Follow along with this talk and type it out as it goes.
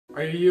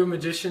Are you a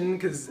magician?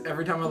 Because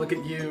every time I look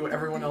at you,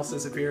 everyone else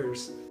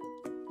disappears.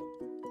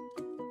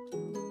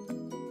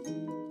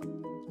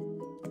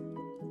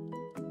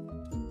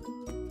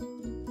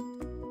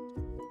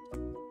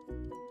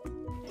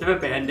 Do you have a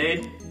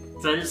band-aid?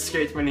 Cause I just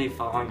scraped my knee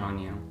falling on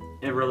you.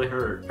 It really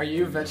hurt. Are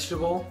you a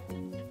vegetable?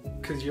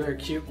 Because you're a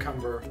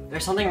cucumber.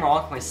 There's something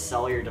wrong with my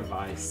cellular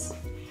device.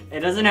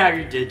 It doesn't have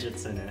your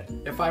digits in it.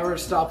 If I were a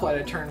stoplight,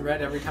 I'd turn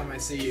red every time I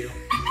see you.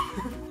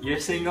 You're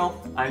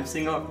single, I'm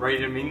single, ready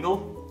to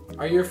mingle?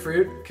 Are you a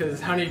fruit?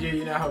 Because honeydew,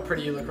 you know how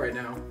pretty you look right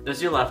now.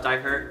 Does your left eye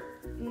hurt?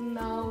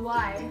 No,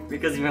 why?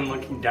 Because you've been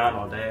looking down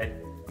all day.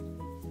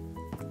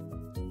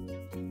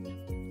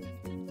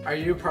 Are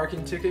you a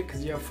parking ticket?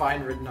 Because you have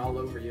fine written all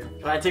over you.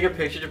 Can I take a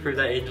picture to prove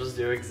that angels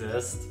do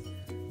exist?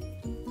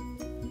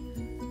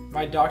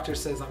 My doctor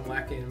says I'm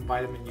lacking in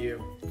vitamin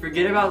U.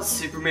 Forget about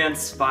Superman,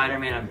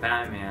 Spider-Man, and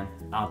Batman.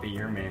 I'll be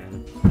your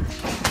man.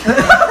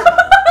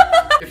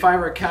 If I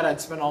were a cat, I'd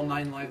spend all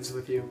 9 lives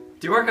with you.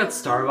 Do you work at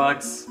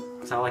Starbucks?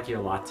 Cause I like you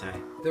a latte.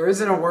 There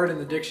isn't a word in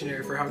the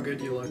dictionary for how good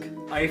you look.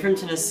 Are you from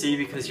Tennessee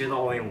because you're the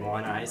only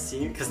one I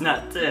see? Cause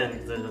not 10,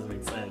 because that doesn't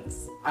make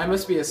sense. I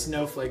must be a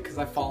snowflake because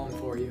I've fallen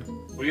for you.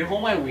 Will you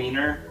hold my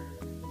wiener?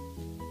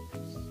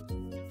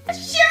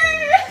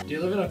 Sure! Do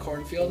you live in a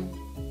cornfield?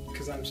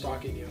 Because I'm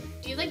stalking you.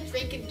 Do you like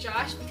Drake and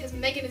Josh? Because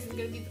Megan isn't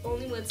gonna be the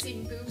only one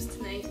seeing boobs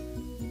tonight.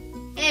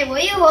 Hey, will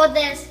you hold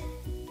this?